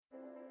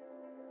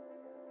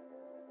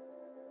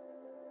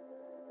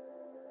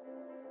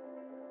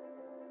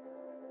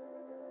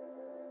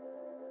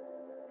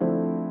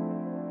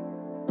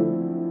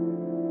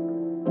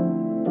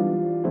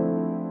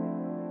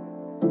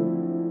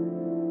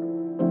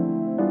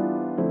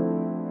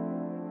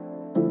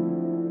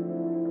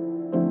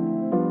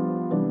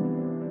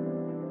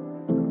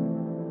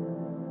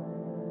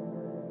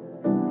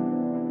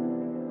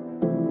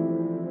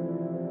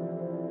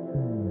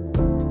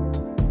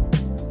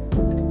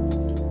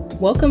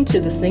Welcome to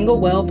the Single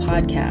Well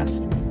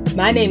podcast.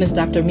 My name is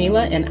Dr.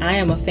 Mila, and I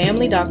am a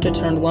family doctor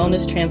turned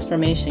wellness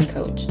transformation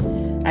coach.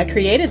 I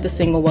created the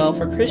Single Well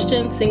for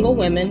Christian single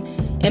women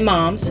and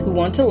moms who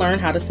want to learn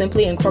how to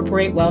simply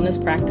incorporate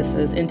wellness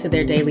practices into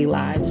their daily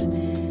lives.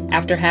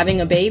 After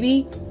having a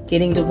baby,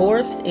 getting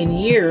divorced,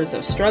 and years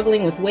of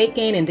struggling with weight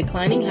gain and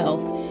declining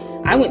health,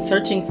 I went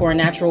searching for a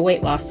natural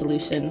weight loss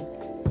solution.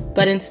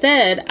 But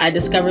instead, I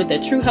discovered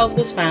that true health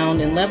was found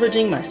in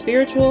leveraging my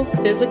spiritual,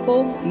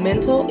 physical,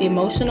 mental,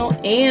 emotional,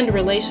 and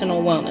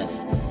relational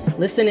wellness.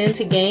 Listen in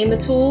to gain the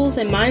tools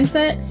and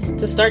mindset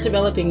to start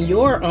developing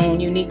your own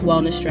unique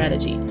wellness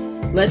strategy.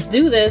 Let's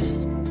do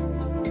this.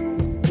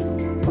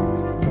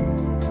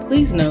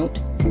 Please note,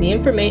 the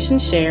information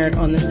shared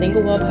on the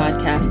Single Well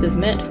podcast is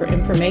meant for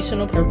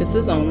informational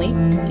purposes only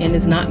and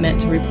is not meant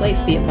to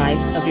replace the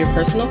advice of your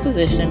personal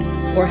physician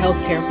or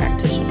healthcare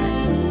practitioner.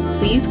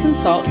 Please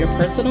consult your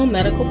personal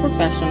medical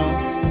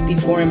professional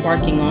before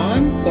embarking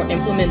on or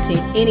implementing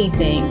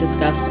anything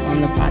discussed on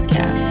the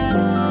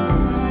podcast.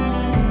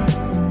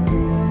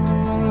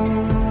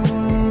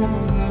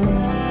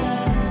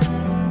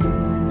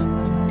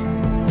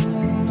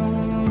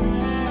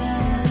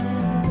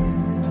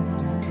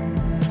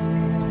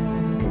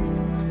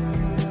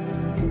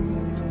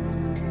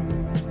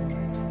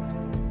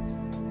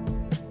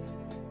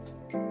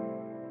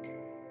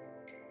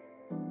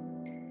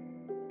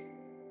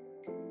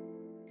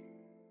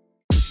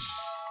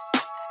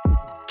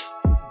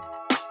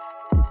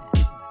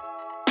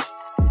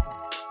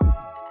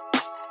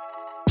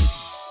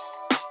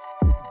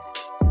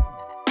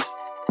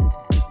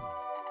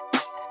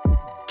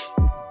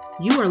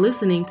 You are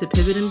listening to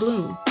Pivot and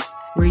Bloom,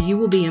 where you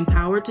will be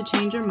empowered to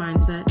change your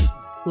mindset,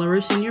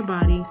 flourish in your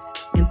body,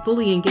 and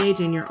fully engage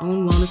in your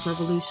own wellness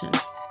revolution.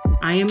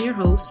 I am your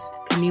host,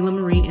 Camila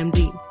Marie,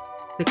 MD.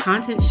 The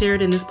content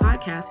shared in this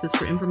podcast is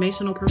for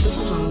informational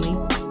purposes only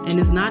and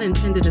is not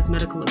intended as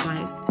medical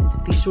advice.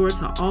 Be sure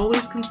to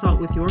always consult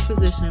with your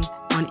physician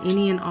on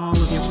any and all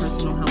of your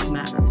personal health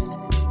matters.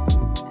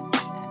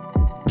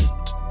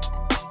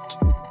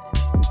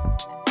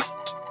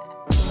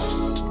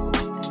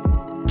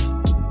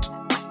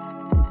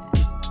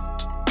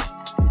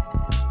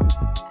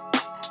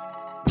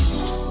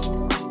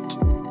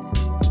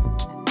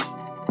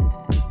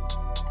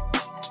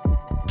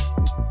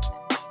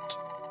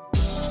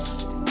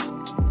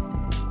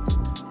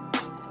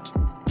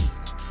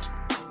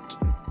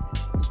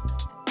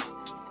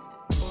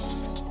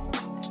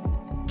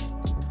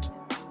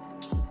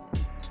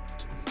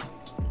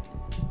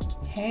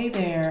 Hey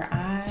there,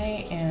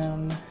 I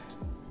am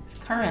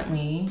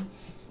currently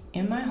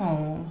in my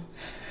home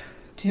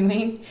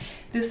doing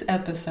this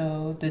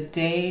episode the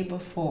day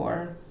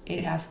before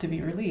it has to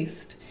be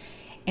released.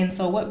 And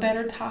so what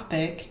better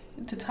topic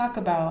to talk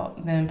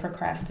about than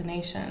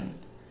procrastination?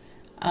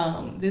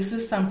 This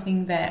is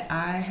something that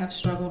I have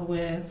struggled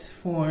with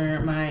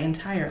for my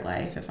entire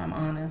life, if I'm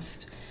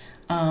honest.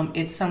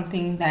 It's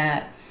something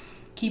that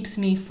keeps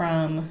me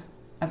from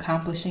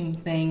accomplishing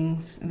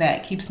things,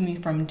 that keeps me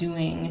from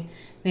doing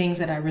things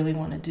that I really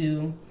want to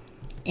do.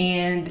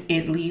 And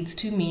it leads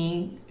to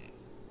me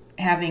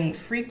having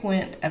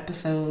frequent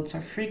episodes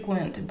or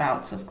frequent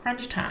bouts of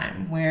crunch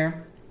time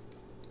where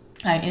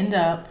I end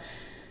up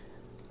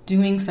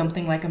doing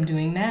something like I'm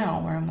doing now,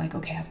 where I'm like,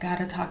 okay, I've got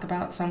to talk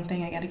about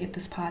something. I got to get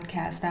this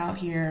podcast out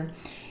here.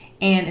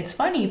 And it's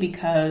funny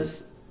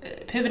because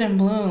Pivot and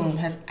Bloom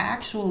has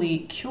actually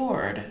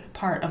cured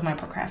part of my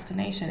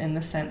procrastination in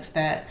the sense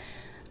that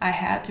I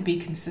had to be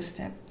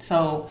consistent.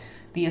 So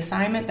the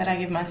assignment that I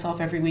give myself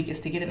every week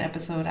is to get an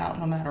episode out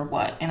no matter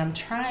what. And I'm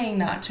trying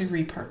not to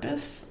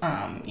repurpose.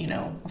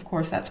 Of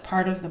course, that's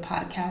part of the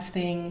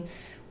podcasting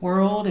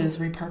world is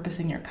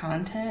repurposing your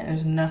content.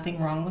 There's nothing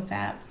wrong with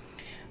that.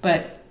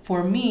 But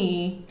for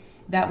me,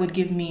 that would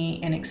give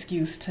me an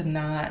excuse to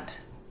not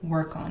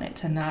work on it,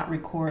 to not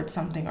record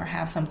something or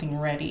have something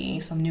ready,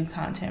 some new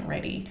content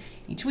ready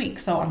each week.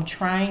 So I'm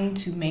trying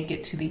to make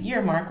it to the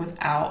year mark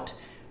without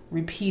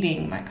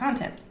repeating my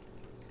content.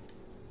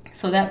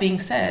 So that being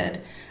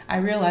said, I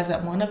realize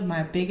that one of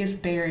my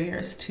biggest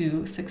barriers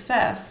to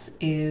success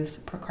is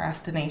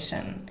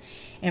procrastination.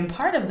 And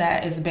part of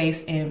that is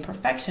based in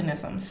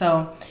perfectionism.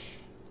 So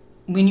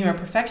when you're a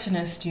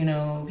perfectionist,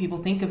 people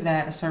think of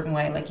that a certain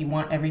way, like you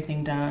want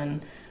everything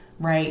done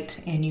right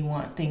and you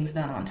want things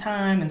done on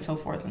time and so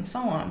forth and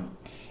so on.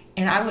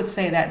 And I would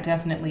say that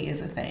definitely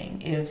is a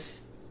thing. If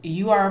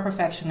you are a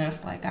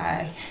perfectionist like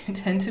I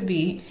tend to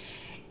be,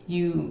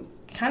 you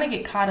kind of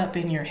get caught up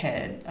in your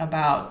head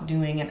about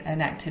doing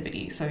an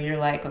activity. So you're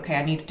like, okay,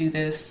 I need to do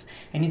this.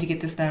 I need to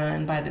get this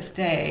done by this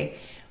day.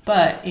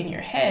 But in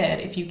your head,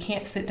 if you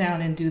can't sit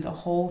down and do the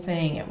whole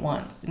thing at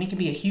once, and it can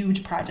be a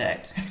huge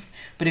project,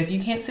 but if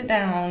you can't sit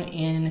down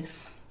in,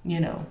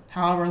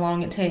 however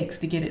long it takes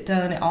to get it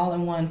done all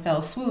in one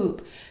fell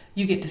swoop,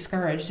 you get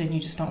discouraged and you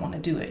just don't want to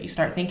do it. You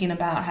start thinking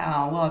about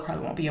how, I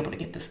probably won't be able to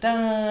get this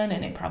done,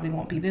 and it probably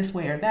won't be this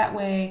way or that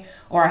way,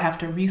 or I have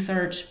to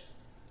research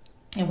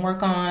and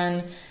work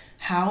on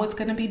how it's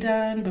going to be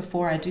done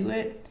before I do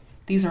it.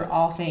 these are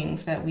all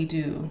things that we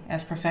do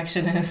as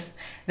perfectionists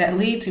that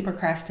lead to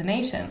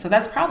procrastination. So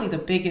that's probably the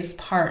biggest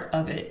part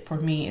of it for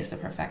me, is the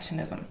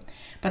perfectionism.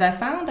 But I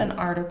found an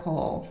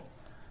article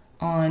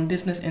on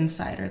Business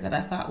Insider that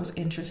I thought was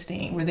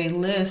interesting, where they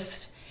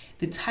list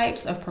the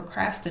types of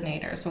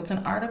procrastinators. So it's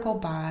an article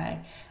by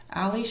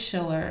Ali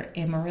Schiller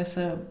and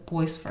Marissa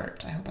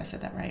Boisfort. I hope I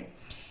said that right.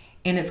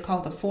 And it's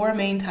called The 4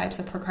 Main Types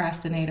of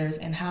Procrastinators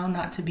and How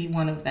Not to Be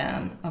One of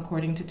Them,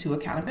 according to 2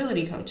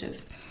 accountability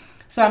coaches.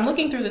 So I'm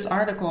looking through this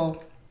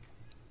article,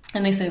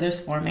 and they say there's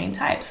 4 main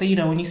types. So,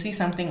 when you see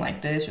something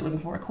like this, you're looking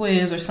for a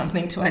quiz or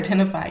something to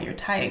identify your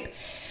type.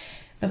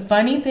 The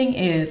funny thing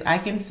is, I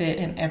can fit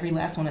in every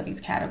last one of these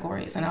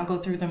categories, and I'll go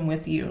through them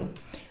with you,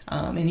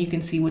 and you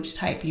can see which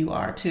type you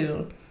are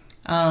too.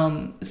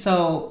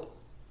 So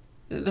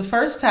the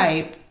first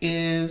type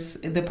is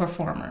the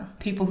performer.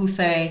 People who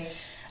say,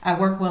 I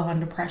work well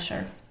under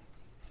pressure.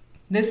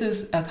 This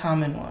is a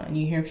common one.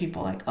 You hear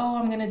people like, oh,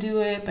 I'm going to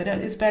do it, but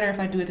it's better if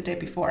I do it the day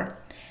before.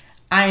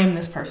 I am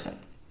this person.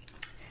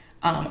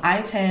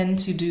 I tend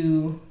to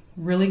do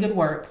really good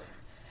work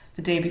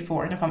the day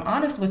before. And if I'm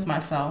honest with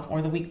myself,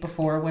 or the week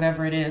before,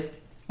 whatever it is,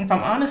 if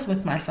I'm honest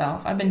with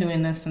myself, I've been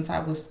doing this since I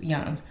was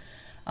young.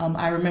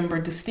 I remember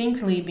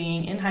distinctly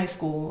being in high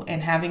school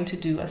and having to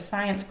do a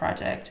science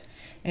project.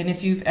 And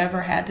if you've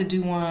ever had to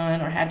do one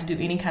or had to do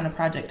any kind of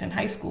project in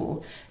high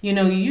school, you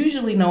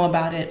usually know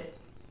about it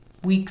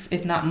weeks,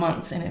 if not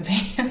months in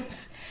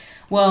advance.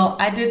 Well,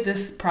 I did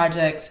this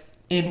project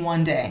in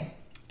one day.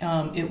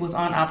 It was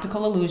on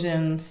optical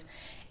illusions.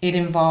 It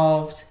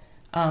involved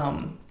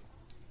going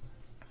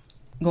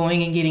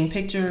and getting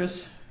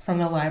pictures from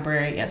the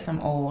library. Yes, I'm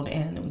old,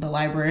 and the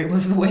library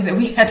was the way that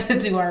we had to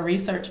do our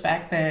research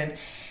back then.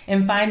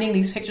 And finding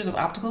these pictures of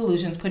optical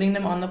illusions, putting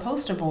them on the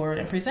poster board,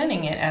 and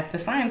presenting it at the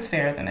science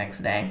fair the next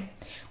day.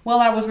 Well,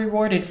 I was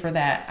rewarded for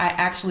that. I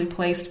actually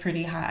placed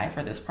pretty high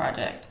for this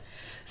project.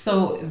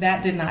 So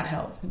that did not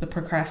help the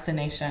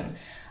procrastination.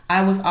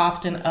 I was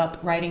often up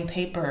writing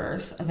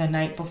papers the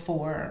night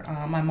before.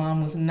 My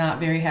mom was not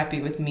very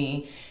happy with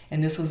me.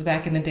 And this was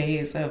back in the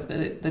days of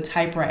the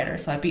typewriter.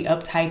 So I'd be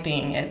up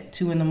typing at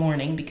 2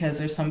 a.m. because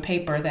there's some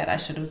paper that I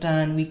should have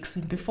done weeks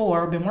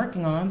before, been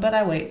working on, but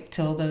I wait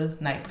till the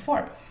night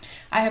before.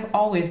 I have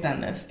always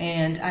done this,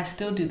 and I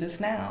still do this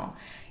now.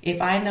 If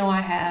I know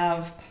I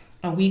have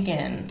a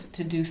weekend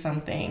to do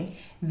something,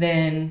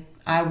 then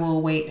I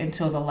will wait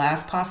until the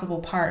last possible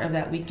part of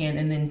that weekend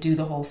and then do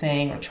the whole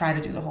thing, or try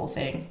to do the whole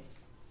thing.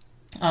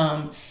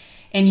 And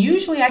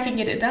usually I can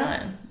get it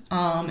done.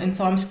 And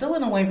so I'm still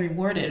in a way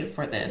rewarded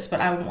for this, but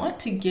I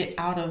want to get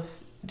out of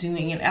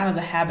doing it, out of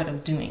the habit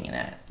of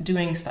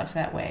doing stuff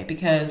that way,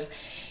 because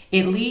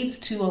it leads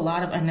to a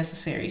lot of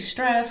unnecessary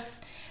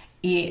stress.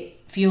 It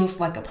feels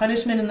like a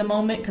punishment in the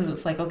moment, because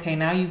it's like, okay,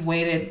 now you've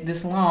waited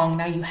this long.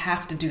 Now you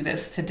have to do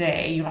this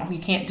today. You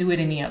can't do it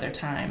any other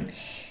time.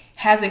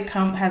 Have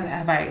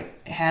I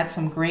had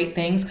some great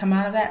things come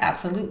out of that?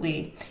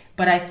 Absolutely.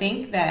 But I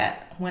think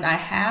that when I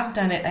have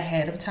done it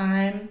ahead of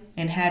time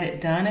and had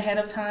it done ahead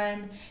of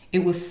time,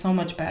 it was so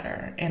much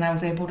better. And I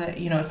was able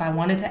to, if I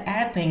wanted to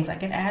add things, I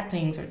could add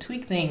things or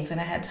tweak things, and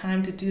I had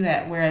time to do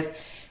that. Whereas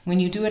when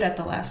you do it at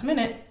the last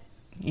minute,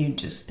 you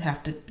just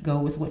have to go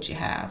with what you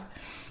have.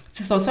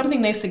 So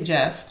something they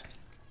suggest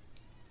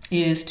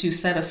is to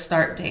set a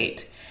start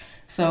date.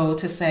 So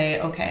to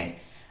say, okay,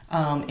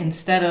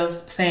 instead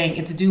of saying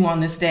it's due on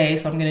this day,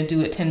 so I'm going to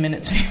do it 10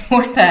 minutes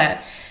before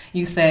that,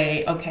 you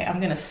say, okay, I'm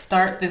going to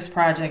start this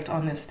project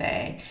on this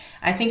day.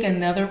 I think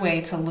another way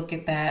to look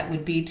at that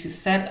would be to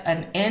set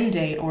an end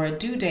date or a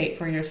due date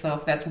for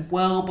yourself that's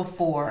well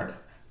before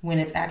when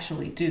it's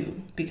actually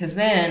due. Because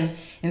then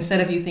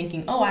instead of you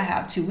thinking, oh, I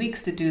have 2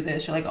 weeks to do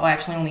this, you're like, oh, I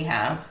actually only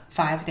have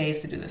 5 days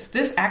to do this.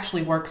 This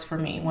actually works for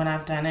me when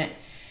I've done it.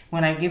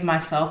 When I give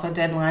myself a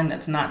deadline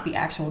that's not the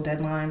actual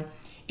deadline,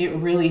 it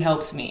really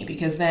helps me,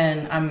 because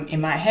then I'm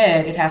in my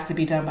head, it has to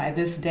be done by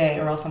this day,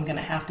 or else I'm going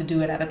to have to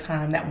do it at a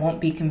time that won't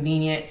be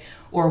convenient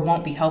or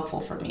won't be helpful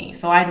for me.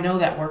 So I know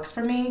that works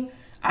for me.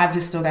 I've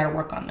just still got to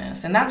work on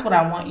this. And that's what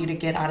I want you to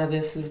get out of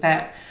this, is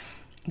that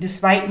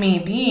despite me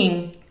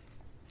being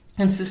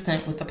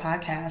consistent with the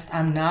podcast,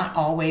 I'm not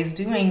always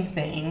doing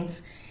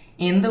things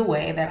in the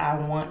way that I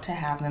want to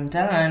have them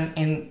done,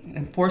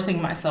 and forcing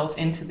myself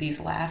into these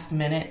last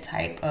minute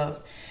type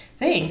of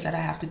things that I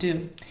have to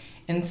do.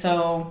 And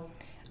so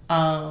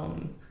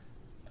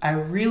I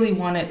really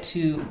wanted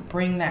to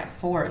bring that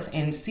forth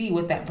and see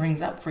what that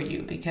brings up for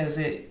you, because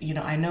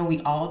I know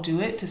we all do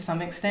it to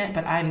some extent,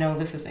 but I know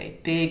this is a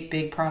big,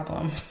 big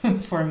problem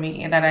for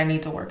me that I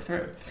need to work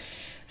through.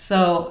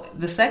 So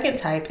the second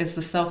type is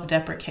the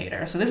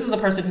self-deprecator. So this is the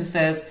person who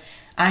says,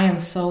 I am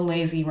so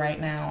lazy right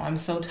now. I'm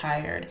so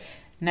tired.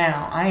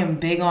 Now, I am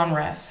big on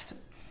rest.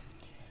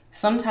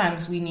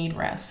 Sometimes we need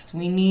rest.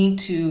 We need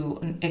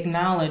to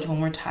acknowledge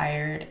when we're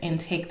tired and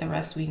take the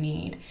rest we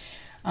need.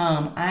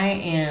 I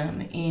am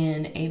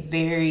in a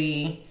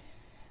very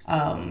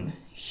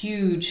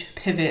huge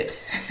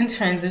pivot,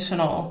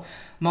 transitional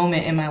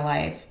moment in my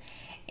life.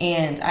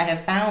 And I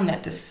have found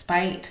that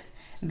despite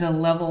the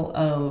level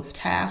of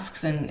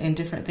tasks and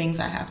different things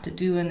I have to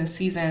do in the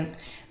season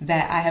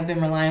that I have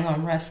been relying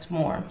on rest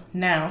more.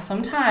 Now,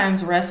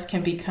 sometimes rest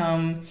can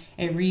become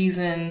a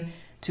reason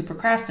to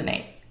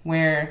procrastinate,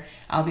 where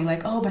I'll be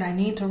like, oh, but I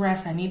need to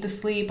rest, I need to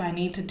sleep, I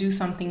need to do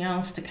something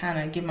else to kind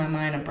of give my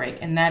mind a break.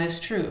 And that is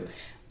true.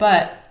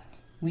 But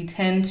we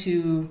tend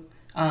to,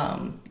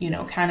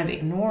 kind of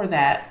ignore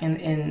that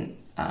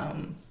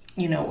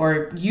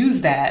or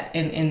use that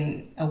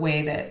in a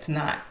way that's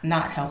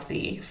not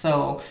healthy.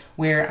 So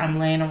where I'm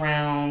laying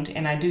around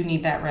and I do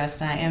need that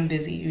rest, and I am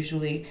busy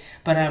usually,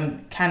 but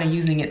I'm kind of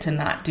using it to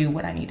not do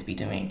what I need to be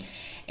doing.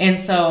 And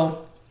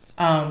so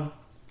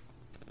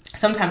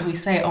sometimes we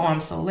say, oh,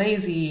 I'm so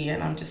lazy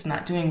and I'm just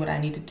not doing what I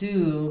need to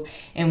do.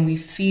 And we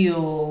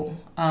feel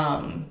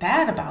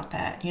bad about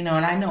that, and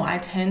I know I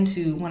tend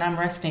to, when I'm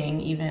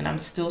resting, even I'm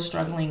still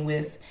struggling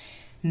with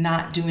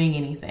not doing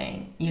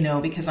anything,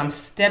 because I'm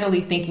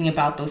steadily thinking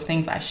about those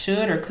things I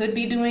should or could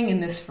be doing in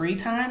this free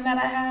time that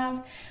I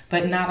have,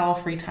 but not all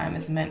free time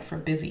is meant for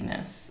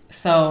busyness.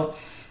 So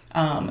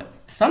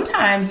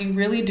sometimes you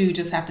really do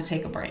just have to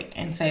take a break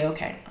and say,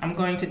 okay, I'm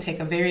going to take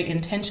a very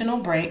intentional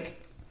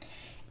break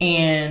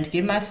and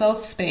give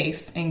myself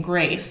space and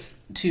grace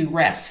to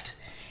rest.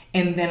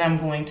 And then I'm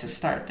going to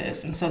start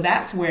this. And so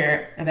that's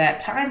where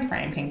that time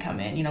frame can come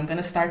in. I'm going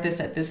to start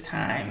this at this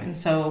time. And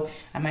so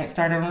I might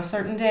start on a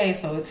certain day.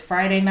 So it's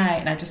Friday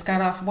night and I just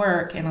got off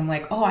work and I'm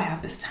like, oh, I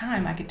have this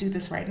time. I could do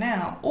this right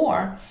now.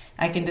 Or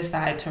I can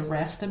decide to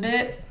rest a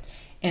bit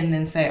and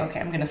then say, okay,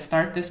 I'm going to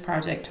start this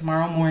project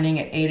tomorrow morning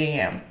at 8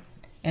 a.m.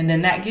 And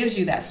then that gives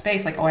you that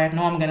space, like, oh, I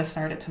know I'm going to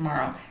start it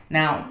tomorrow.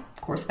 Now,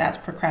 of course, that's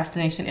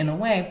procrastination in a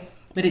way,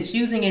 but it's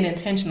using it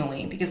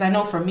intentionally, because I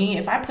know for me,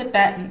 if I put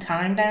that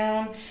time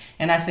down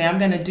and I say, I'm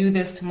going to do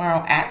this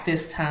tomorrow at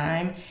this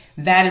time,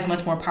 that is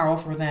much more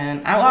powerful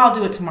than, I'll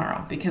do it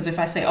tomorrow. Because if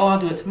I say, oh, I'll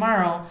do it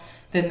tomorrow,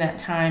 then that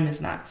time is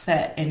not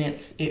set and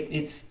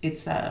it's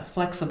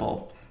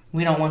flexible.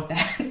 We don't want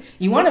that.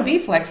 You want to be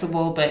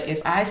flexible, but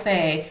if I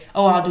say,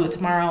 oh, I'll do it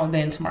tomorrow,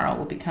 then tomorrow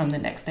will become the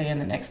next day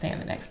and the next day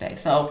and the next day.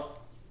 So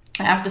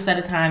I have to set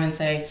a time and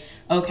say,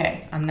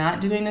 okay, I'm not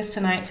doing this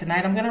tonight.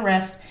 Tonight I'm going to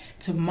rest.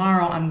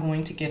 Tomorrow I'm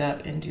going to get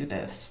up and do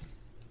this.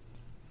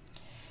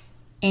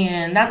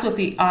 And that's what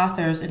the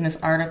authors in this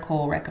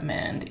article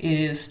recommend,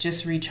 is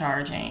just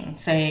recharging,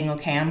 saying,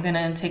 okay, I'm going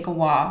to take a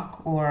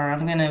walk, or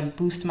I'm going to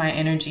boost my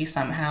energy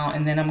somehow,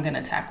 and then I'm going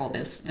to tackle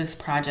this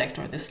project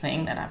or this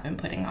thing that I've been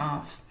putting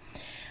off.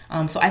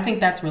 So I think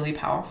that's really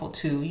powerful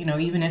too.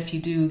 Even if you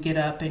do get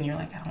up and you're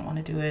like, I don't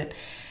want to do it,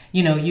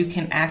 you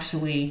can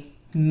actually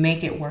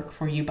make it work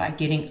for you by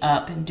getting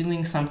up and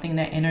doing something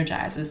that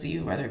energizes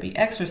you, whether it be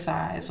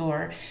exercise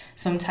or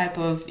some type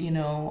of,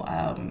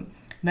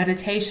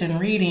 meditation,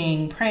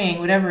 reading, praying,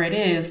 whatever it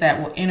is that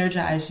will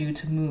energize you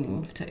to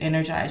move, to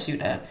energize you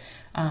to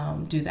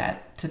do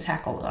that, to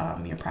tackle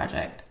your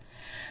project.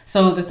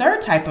 So the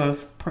third type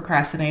of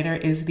procrastinator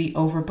is the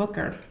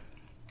overbooker.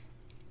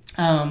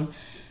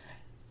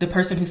 The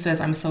person who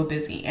says, I'm so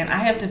busy. And I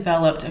have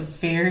developed a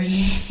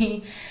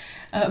very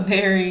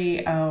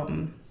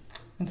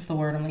what's the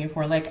word I'm looking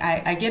for? Like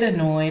I get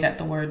annoyed at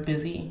the word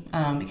busy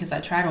because I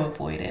try to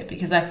avoid it,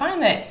 because I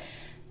find that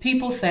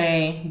people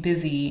say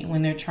busy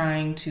when they're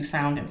trying to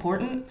sound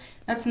important.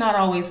 That's not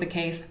always the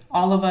case.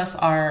 All of us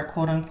are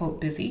quote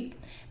unquote busy,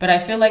 but I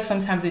feel like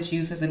sometimes it's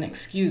used as an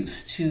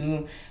excuse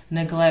to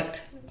neglect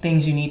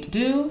things you need to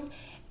do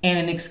and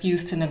an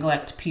excuse to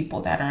neglect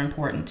people that are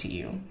important to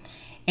you.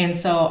 And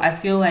so I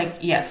feel like,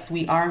 yes,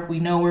 we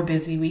know we're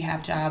busy. We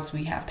have jobs,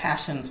 we have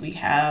passions, we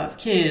have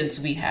kids,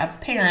 we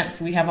have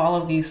parents, we have all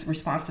of these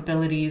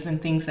responsibilities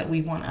and things that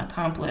we want to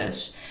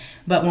accomplish.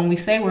 But when we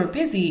say we're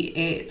busy,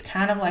 it's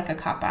kind of like a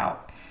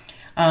cop-out.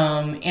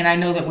 And I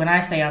know that when I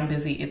say I'm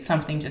busy, it's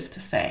something just to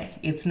say.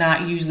 It's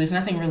not usually, there's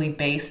nothing really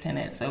based in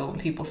it. So when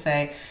people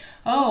say,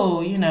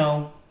 oh,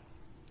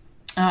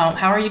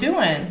 how are you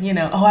doing?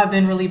 Oh, I've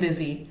been really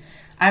busy.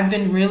 I've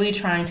been really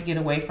trying to get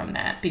away from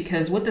that,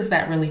 because what does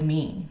that really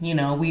mean?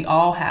 We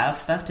all have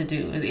stuff to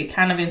do. It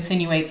kind of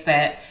insinuates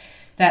that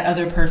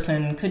other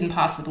person couldn't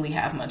possibly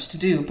have much to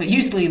do. But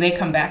usually they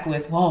come back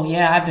with, well,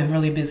 yeah, I've been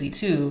really busy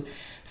too.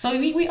 So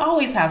we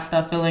always have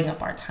stuff filling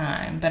up our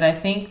time. But I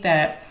think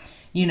that,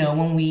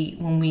 when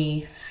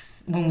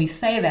we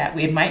say that,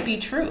 it might be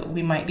true.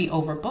 We might be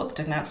overbooked,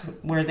 and that's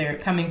where they're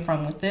coming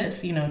from with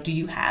this. Do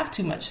you have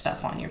too much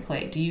stuff on your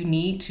plate? Do you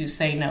need to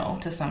say no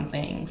to some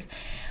things?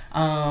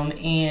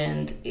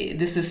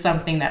 This is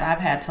something that I've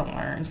had to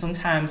learn.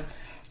 Sometimes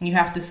you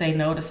have to say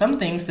no to some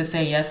things to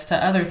say yes to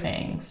other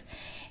things.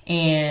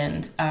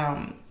 And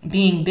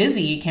being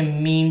busy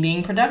can mean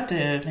being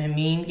productive and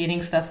mean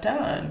getting stuff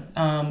done.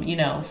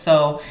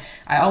 So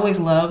I always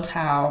loved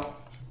how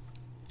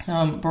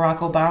Barack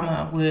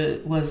Obama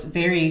was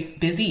very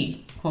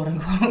busy, quote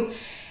unquote,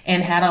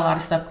 and had a lot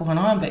of stuff going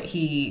on, but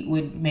he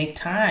would make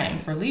time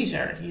for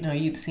leisure.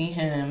 You'd see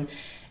him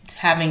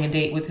having a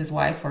date with his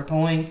wife or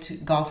going to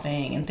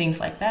golfing and things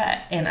like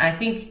that. And I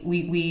think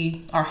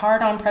we are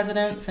hard on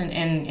presidents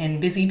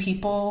and busy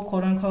people,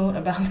 quote unquote,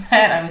 about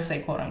that. I would say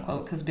quote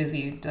unquote because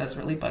busy does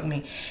really bug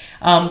me.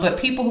 But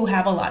people who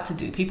have a lot to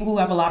do, people who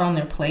have a lot on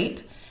their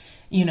plate,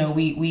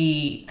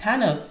 we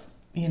kind of,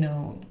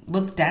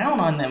 look down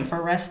on them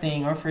for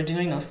resting or for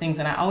doing those things.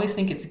 And I always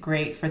think it's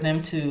great for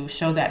them to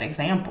show that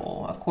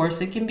example. Of course,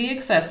 it can be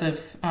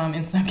excessive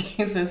in some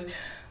cases,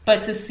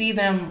 but to see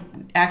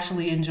them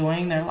actually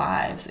enjoying their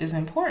lives is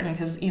important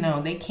because,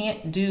 they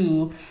can't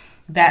do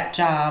that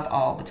job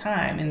all the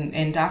time.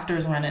 And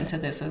doctors run into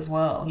this as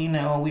well.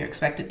 We're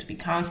expected to be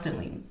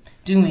constantly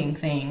doing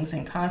things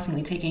and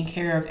constantly taking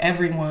care of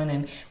everyone.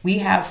 And we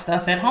have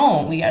stuff at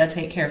home. We got to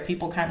take care of.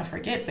 People kind of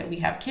forget that we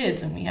have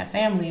kids and we have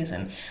families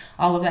and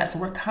all of that. So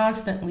we're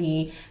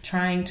constantly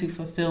trying to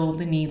fulfill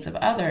the needs of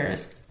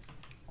others.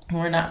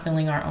 We're not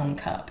filling our own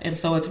cup. And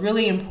so it's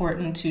really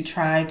important to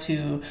try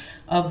to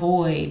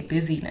avoid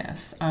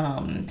busyness,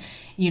 and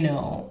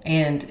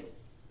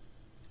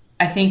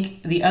I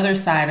think the other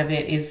side of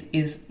it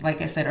is like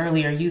I said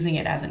earlier, using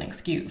it as an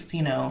excuse,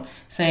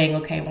 saying,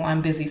 okay, well,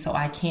 I'm busy, so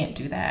I can't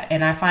do that.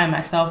 And I find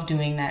myself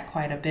doing that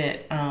quite a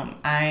bit.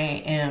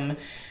 I am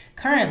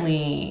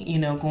currently,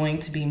 going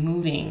to be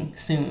moving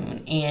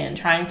soon and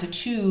trying to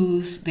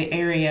choose the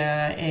area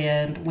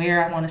and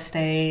where I want to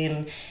stay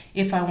and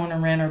if I want to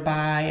rent or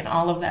buy, and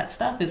all of that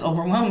stuff is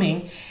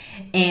overwhelming.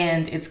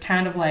 And it's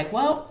kind of like,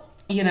 well,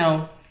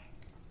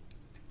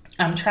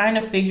 I'm trying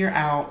to figure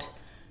out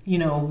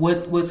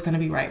what's going to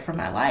be right for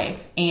my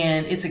life.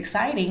 And it's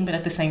exciting, but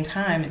at the same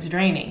time, it's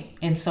draining.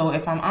 And so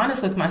if I'm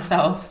honest with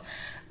myself,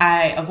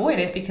 I avoid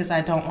it because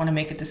I don't want to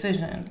make a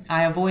decision.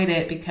 I avoid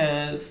it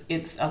because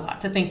it's a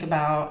lot to think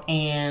about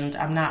and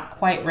I'm not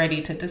quite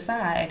ready to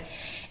decide.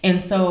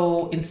 And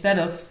so instead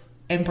of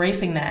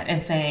embracing that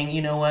and saying,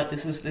 you know what,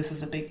 this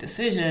is a big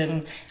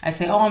decision, I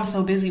say, oh, I'm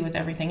so busy with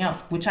everything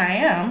else, which I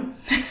am.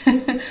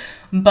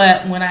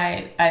 But when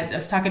I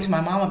was talking to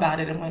my mom about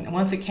it, and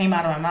once it came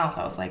out of my mouth,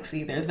 I was like,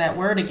 see, there's that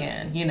word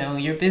again.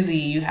 You're busy,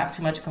 you have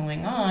too much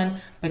going on,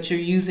 but you're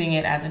using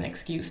it as an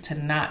excuse to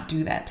not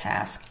do that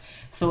task.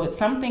 So it's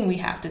something we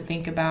have to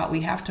think about.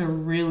 We have to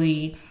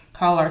really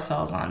call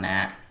ourselves on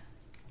that.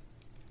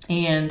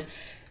 And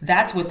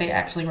that's what they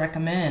actually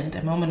recommend,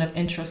 a moment of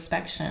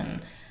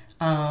introspection.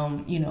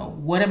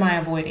 What am I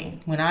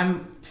avoiding? When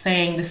I'm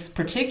saying this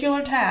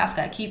particular task,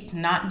 I keep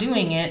not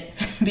doing it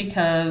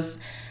because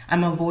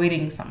I'm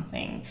avoiding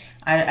something.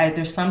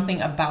 There's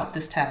something about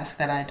this task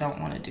that I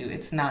don't want to do.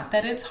 It's not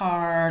that it's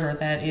hard or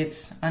that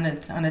it's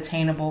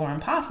unattainable or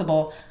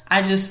impossible.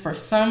 I just, for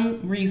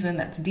some reason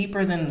that's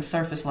deeper than the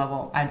surface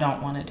level, I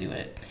don't want to do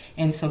it.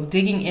 And so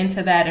digging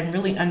into that and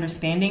really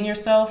understanding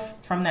yourself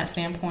from that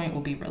standpoint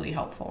will be really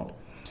helpful.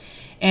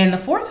 And the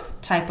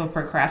fourth type of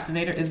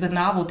procrastinator is the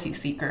novelty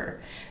seeker,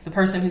 the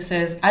person who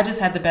says, I just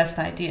had the best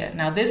idea.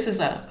 Now, this is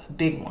a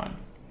big one.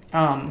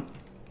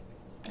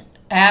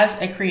 As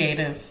a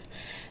creative,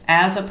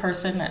 as a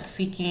person that's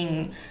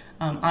seeking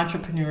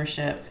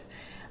entrepreneurship,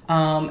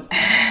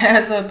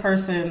 as a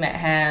person that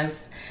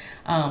has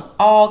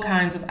all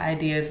kinds of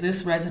ideas,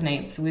 this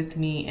resonates with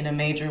me in a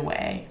major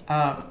way.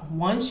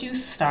 Once you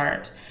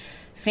start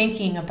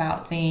thinking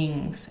about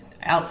things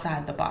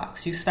outside the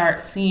box, you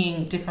start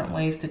seeing different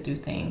ways to do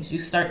things, you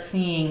start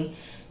seeing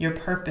your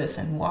purpose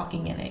and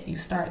walking in it, you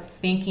start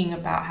thinking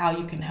about how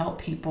you can help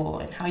people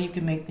and how you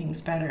can make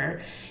things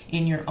better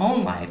in your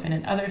own life and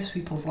in other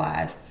people's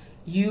lives,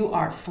 you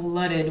are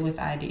flooded with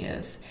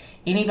ideas.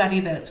 Anybody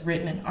that's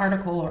written an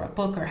article or a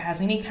book or has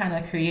any kind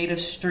of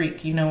creative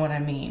streak, you know what I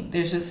mean?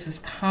 There's just this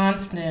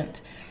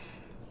constant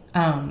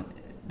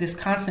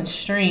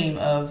stream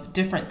of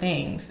different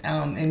things.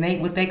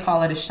 And what they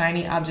call it is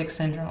shiny object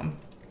syndrome.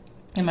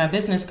 And my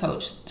business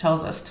coach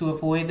tells us to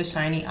avoid the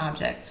shiny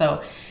object.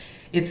 So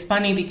it's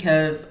funny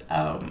because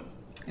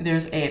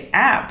there's an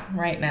app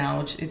right now,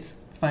 which it's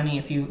funny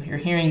if you're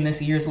hearing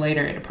this years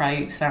later, it'll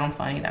probably sound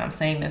funny that I'm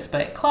saying this,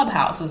 but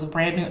Clubhouse is a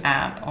brand new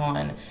app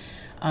on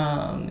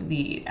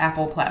the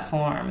Apple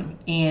platform.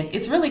 And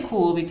it's really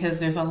cool because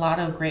there's a lot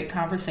of great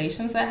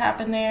conversations that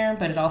happen there,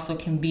 but it also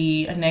can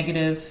be a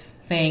negative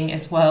thing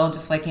as well,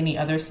 just like any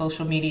other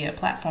social media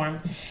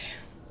platform.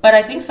 But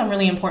I think some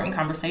really important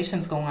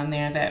conversations go on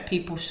there that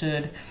people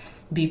should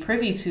be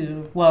privy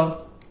to.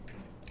 Well,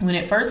 when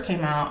it first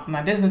came out,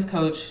 my business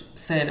coach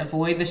said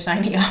avoid the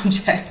shiny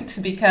object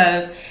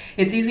because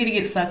it's easy to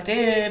get sucked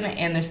in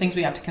and there's things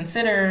we have to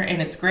consider and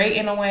it's great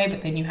in a way,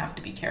 but then you have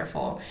to be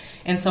careful.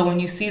 And so when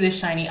you see this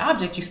shiny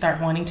object, you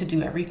start wanting to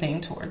do everything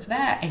towards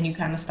that and you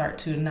kind of start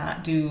to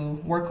not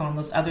work on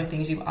those other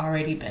things you've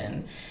already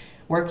been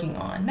working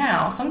on.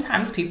 Now,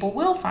 sometimes people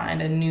will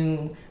find a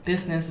new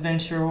business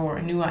venture or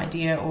a new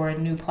idea or a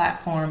new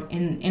platform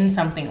in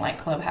something like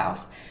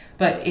Clubhouse.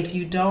 But if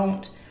you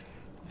don't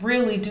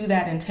really do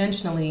that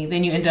intentionally,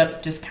 then you end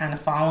up just kind of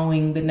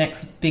following the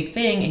next big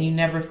thing and you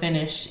never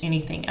finish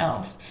anything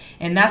else.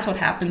 And that's what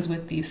happens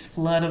with these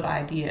flood of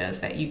ideas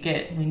that you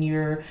get when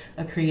you're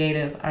a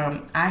creative.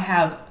 I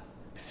have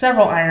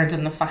several irons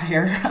in the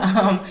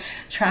fire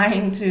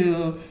trying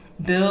to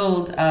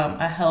build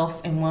a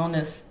health and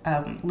wellness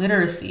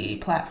literacy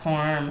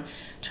platform,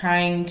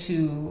 trying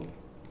to,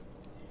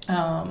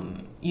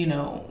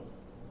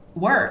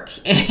 work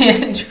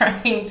and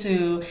trying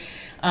to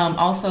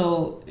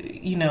also,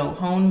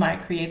 hone my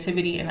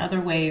creativity in other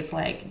ways,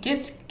 like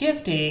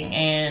gifting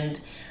and,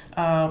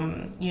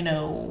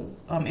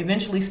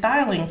 eventually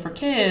styling for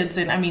kids.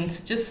 And I mean,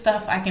 it's just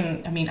stuff I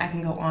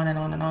can go on and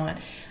on and on.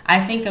 I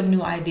think of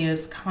new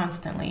ideas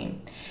constantly,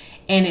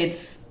 and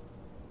it's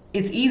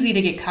easy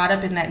to get caught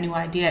up in that new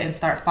idea and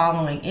start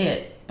following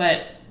it,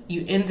 but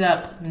you end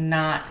up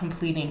not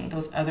completing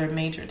those other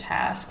major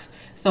tasks.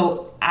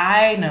 So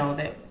I know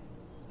that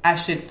I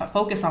should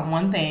focus on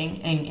one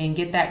thing and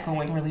get that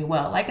going really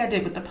well, like I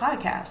did with the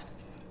podcast.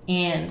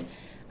 And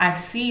I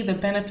see the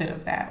benefit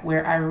of that,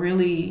 where I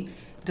really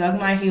dug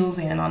my heels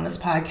in on this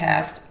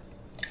podcast,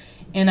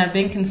 and I've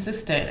been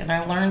consistent, and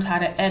I learned how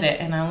to edit,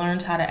 and I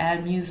learned how to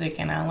add music,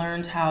 and I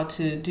learned how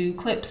to do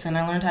clips, and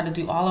I learned how to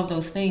do all of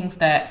those things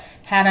that,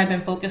 had I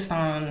been focused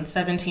on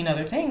 17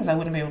 other things, I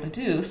wouldn't be able to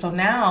do. So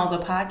now the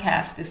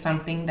podcast is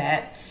something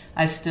that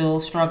I still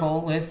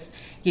struggle with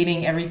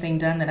getting everything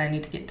done that I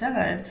need to get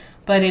done,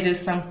 but it is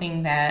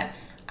something that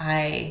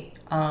I've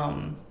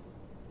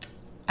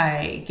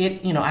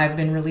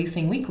been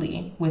releasing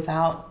weekly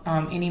without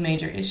any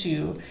major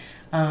issue,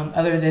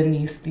 other than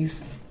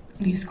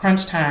these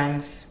crunch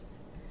times.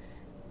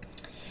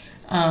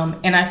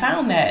 And I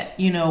found that,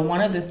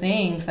 one of the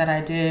things that I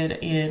did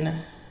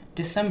in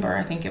December,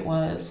 I think it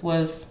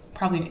was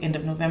probably the end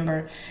of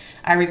November,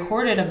 I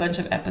recorded a bunch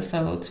of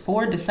episodes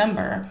for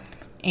December,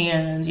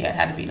 and it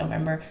had to be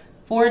November,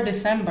 for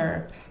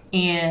December,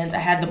 and I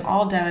had them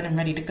all done and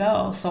ready to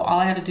go. So all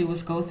I had to do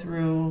was go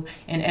through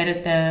and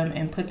edit them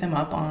and put them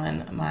up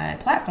on my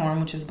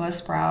platform, which is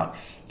Buzzsprout,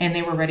 and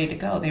they were ready to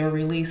go. They were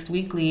released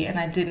weekly, and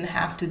I didn't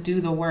have to do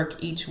the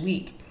work each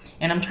week.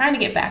 And I'm trying to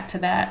get back to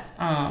that,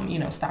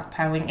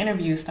 stockpiling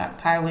interviews,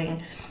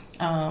 stockpiling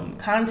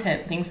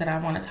content, things that I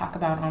want to talk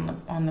about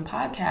on the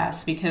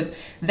podcast, because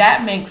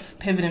that makes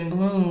Pivot and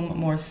Bloom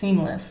more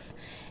seamless.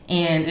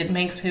 And it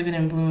makes Pivot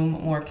and Bloom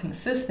more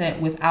consistent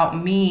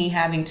without me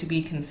having to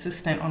be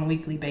consistent on a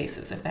weekly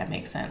basis, if that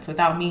makes sense.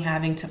 Without me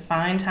having to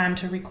find time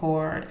to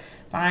record,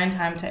 find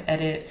time to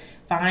edit,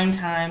 find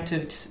time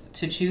to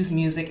choose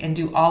music and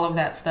do all of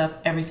that stuff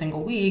every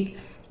single week.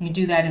 You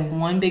do that in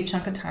one big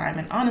chunk of time.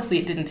 And honestly,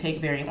 it didn't take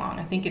very long.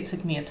 I think it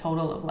took me a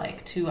total of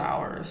like 2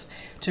 hours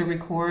to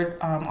record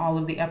all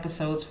of the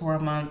episodes for a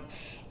month,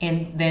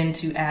 and then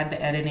to add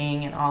the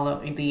editing and all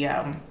of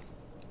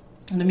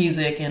the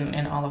music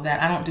and all of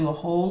that. I don't do a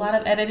whole lot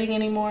of editing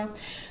anymore.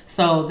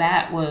 So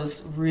that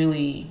was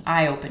really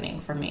eye-opening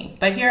for me.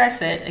 But here I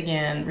sit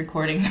again,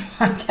 recording the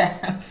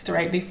podcast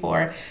right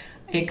before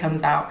it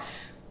comes out.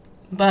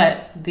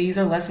 But these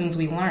are lessons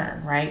we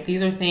learn, right?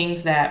 These are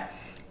things that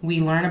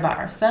we learn about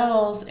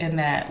ourselves and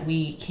that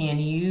we can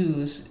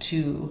use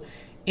to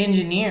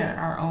engineer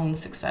our own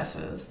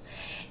successes.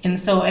 And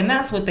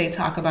that's what they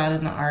talk about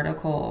in the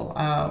article,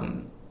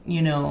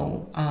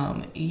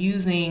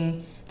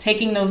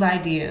 taking those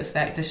ideas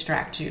that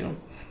distract you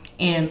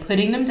and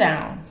putting them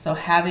down. So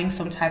having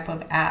some type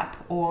of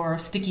app or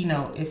sticky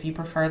note, if you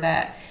prefer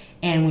that.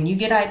 And when you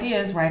get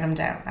ideas, write them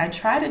down. I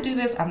try to do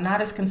this. I'm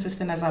not as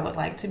consistent as I would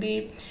like to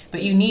be,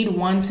 but you need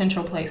one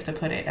central place to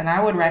put it. And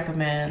I would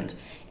recommend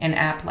an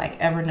app like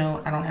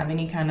Evernote. I don't have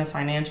any kind of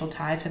financial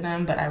tie to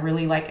them, but I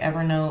really like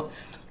Evernote,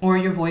 or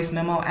your voice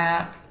memo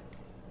app.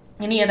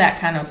 Any of that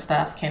kind of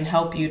stuff can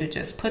help you to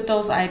just put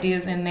those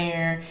ideas in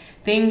there,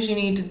 things you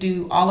need to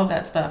do, all of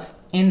that stuff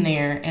in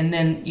there, and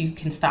then you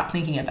can stop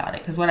thinking about it.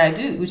 Because what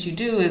you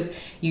do is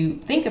you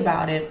think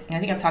about it, and I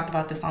think I talked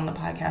about this on the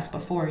podcast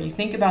before. You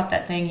think about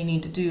that thing you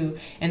need to do,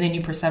 and then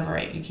you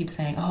perseverate. You keep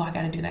saying, oh, I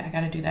got to do that, I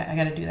got to do that, I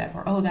got to do that,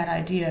 or oh, that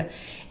idea.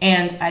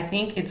 And I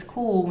think it's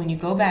cool when you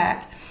go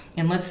back,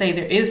 and let's say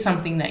there is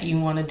something that you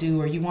want to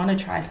do, or you want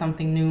to try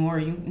something new, or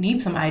you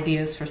need some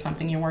ideas for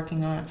something you're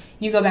working on.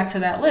 You go back to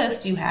that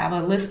list, you have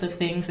a list of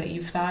things that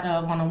you've thought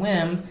of on a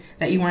whim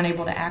that you weren't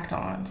able to act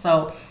on.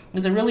 So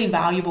it's a really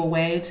valuable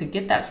way to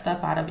get that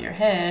stuff out of your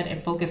head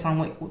and focus on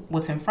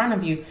what's in front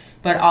of you,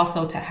 but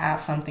also to have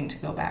something to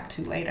go back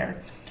to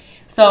later.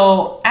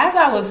 So as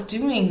I was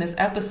doing this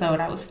episode,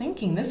 I was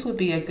thinking this would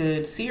be a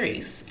good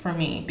series for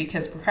me,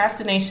 because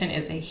procrastination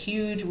is a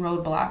huge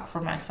roadblock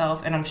for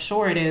myself, and I'm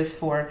sure it is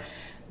for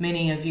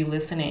many of you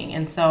listening.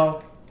 And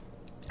so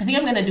I think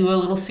I'm going to do a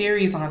little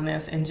series on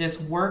this and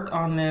just work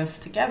on this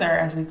together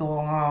as we go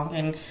along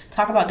and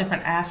talk about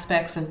different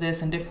aspects of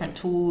this and different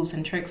tools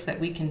and tricks that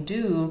we can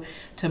do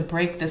to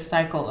break this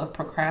cycle of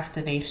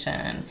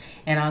procrastination.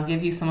 And I'll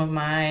give you some of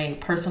my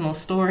personal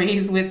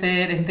stories with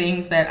it and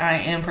things that I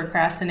am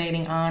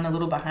procrastinating on, a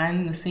little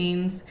behind the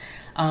scenes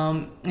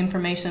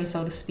information,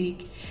 so to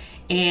speak.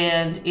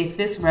 And if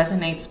this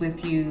resonates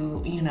with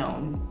you,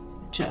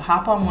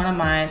 hop on one of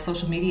my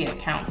social media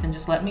accounts and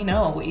just let me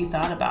know what you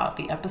thought about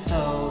the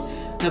episode.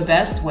 The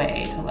best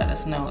way to let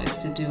us know is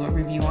to do a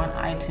review on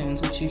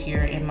iTunes, which you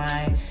hear in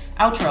my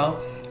outro.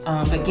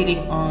 But getting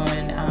on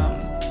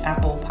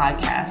Apple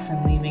Podcasts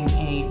and leaving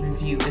a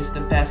review is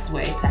the best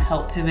way to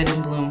help Pivot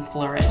and Bloom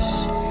flourish.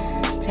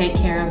 Take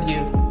care of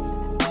you.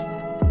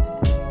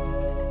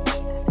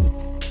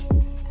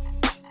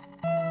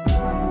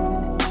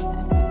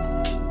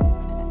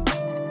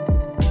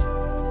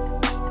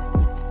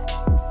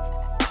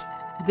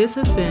 This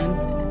has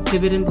been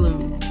Pivot and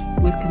Bloom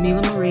with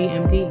Camila Marie,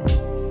 MD.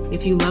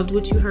 If you loved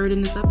what you heard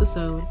in this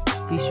episode,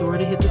 be sure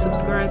to hit the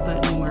subscribe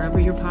button wherever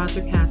your pods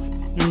are cast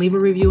and leave a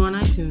review on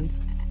iTunes.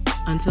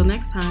 Until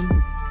next time.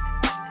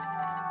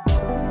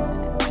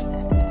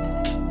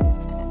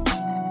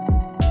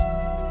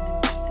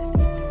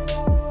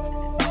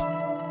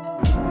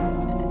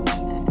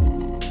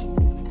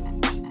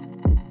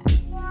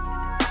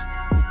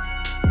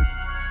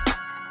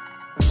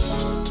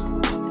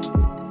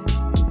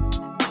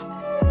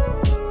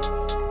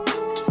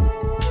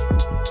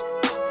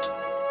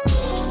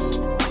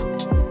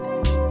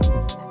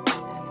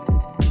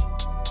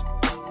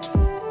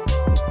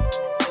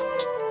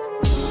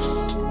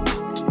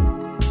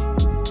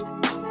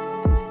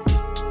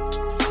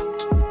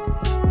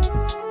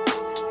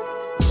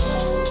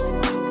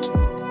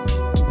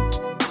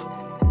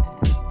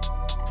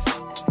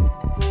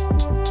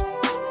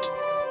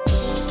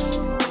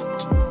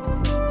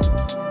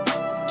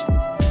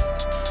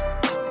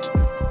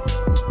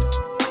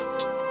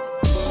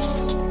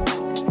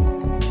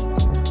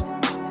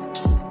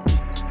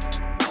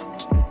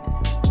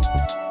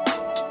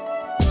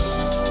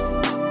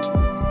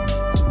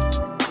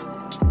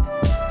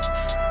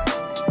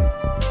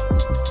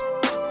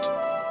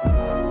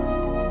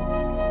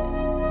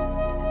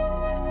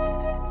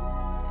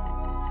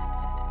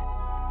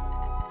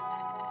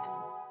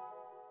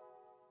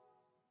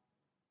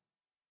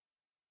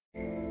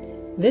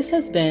 This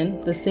has been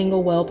the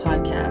Single Well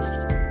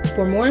Podcast.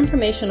 For more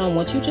information on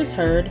what you just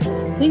heard,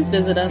 please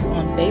visit us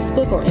on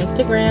Facebook or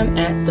Instagram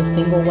at The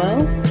Single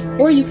Well,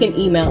 or you can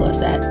email us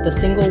at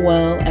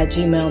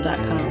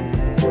thesinglewell@gmail.com.